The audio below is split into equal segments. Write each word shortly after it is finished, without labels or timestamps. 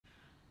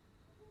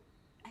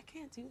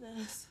can't do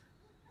this.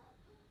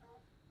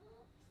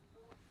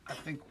 I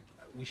think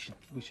we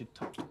should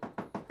talk.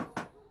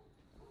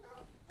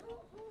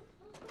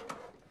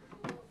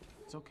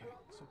 It's okay.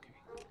 It's okay.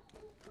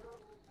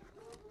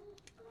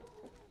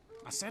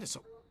 I said it's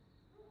okay.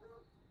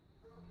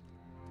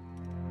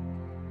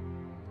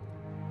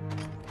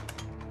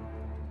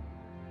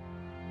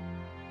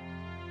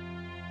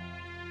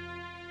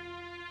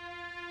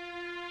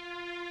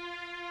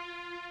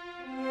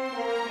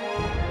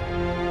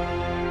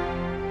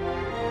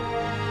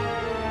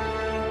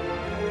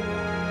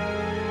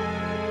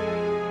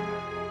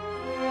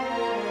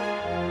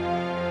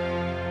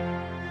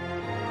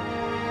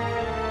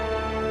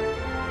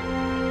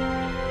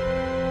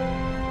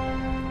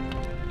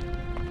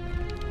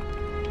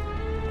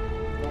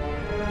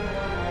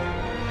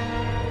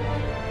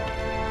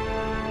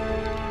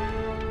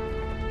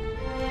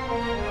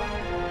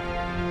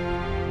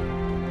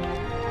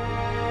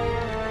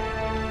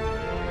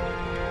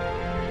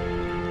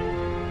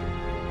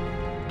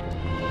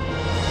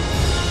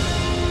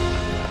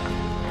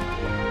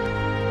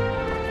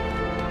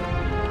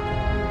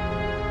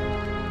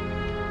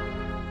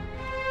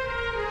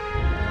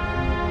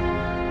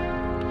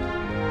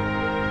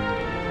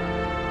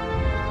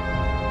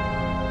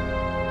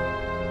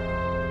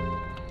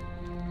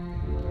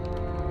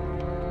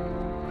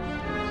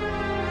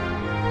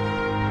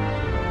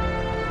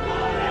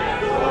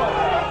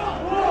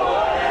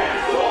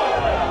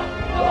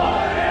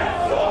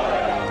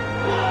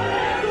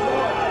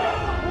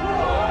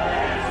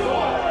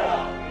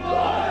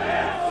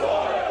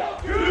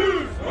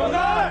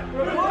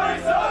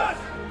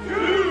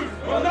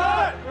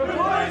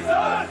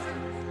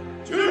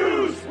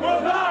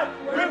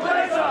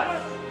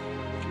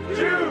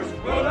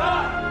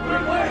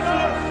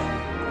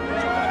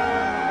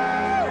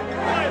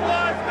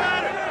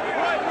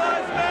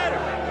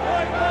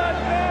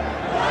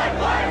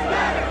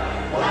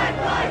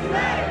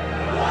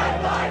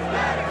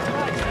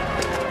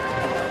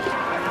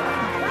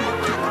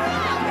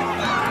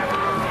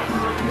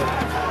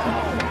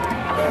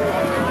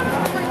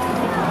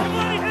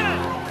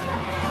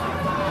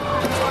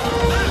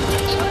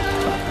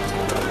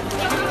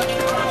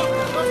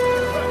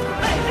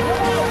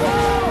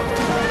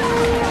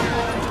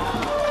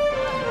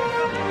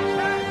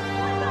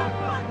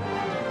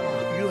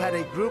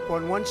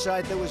 On one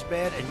side that was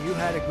bad, and you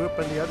had a group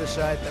on the other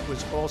side that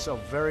was also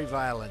very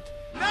violent.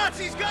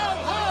 Nazis, go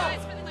home!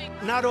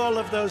 Not all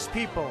of those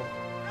people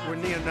were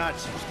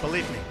neo-Nazis,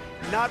 believe me.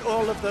 Not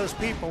all of those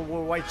people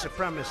were white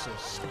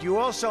supremacists. You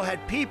also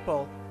had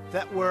people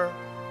that were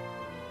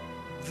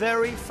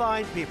very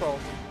fine people.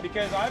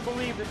 Because I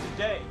believe that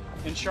today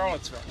in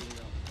Charlottesville,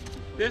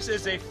 this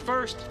is a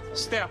first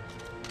step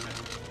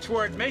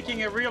toward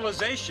making a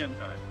realization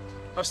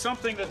of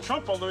something that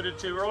Trump alluded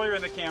to earlier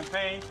in the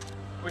campaign,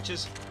 which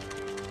is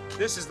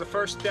this is the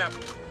first step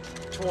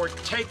toward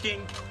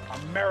taking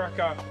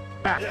America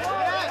back. Move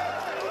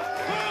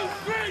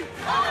free!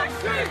 Move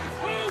free!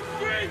 Move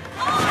free!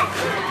 Move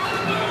free!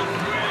 Move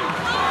free!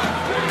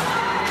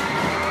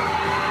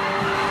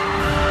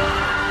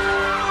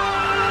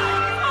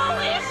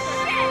 Holy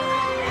shit!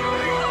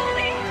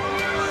 Holy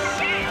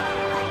shit!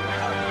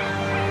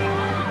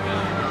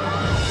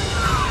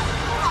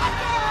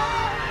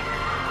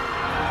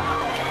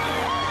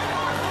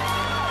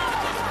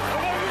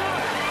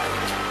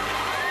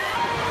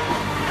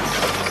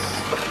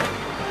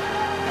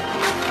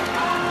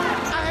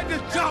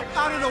 Jump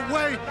out of the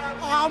way.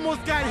 I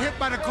almost got hit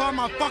by the car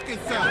my fucking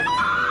self.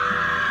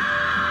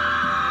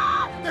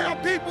 There are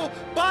people,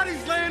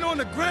 bodies laying on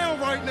the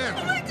ground right now.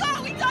 Oh my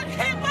God, we got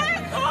hit by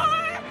a car!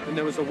 And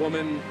there was a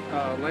woman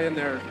laying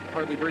there,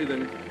 hardly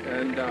breathing,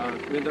 and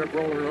we ended up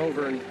rolling her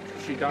over, and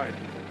she died.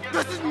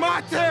 This is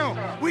my town.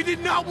 We did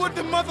not want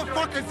the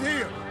motherfuckers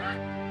here.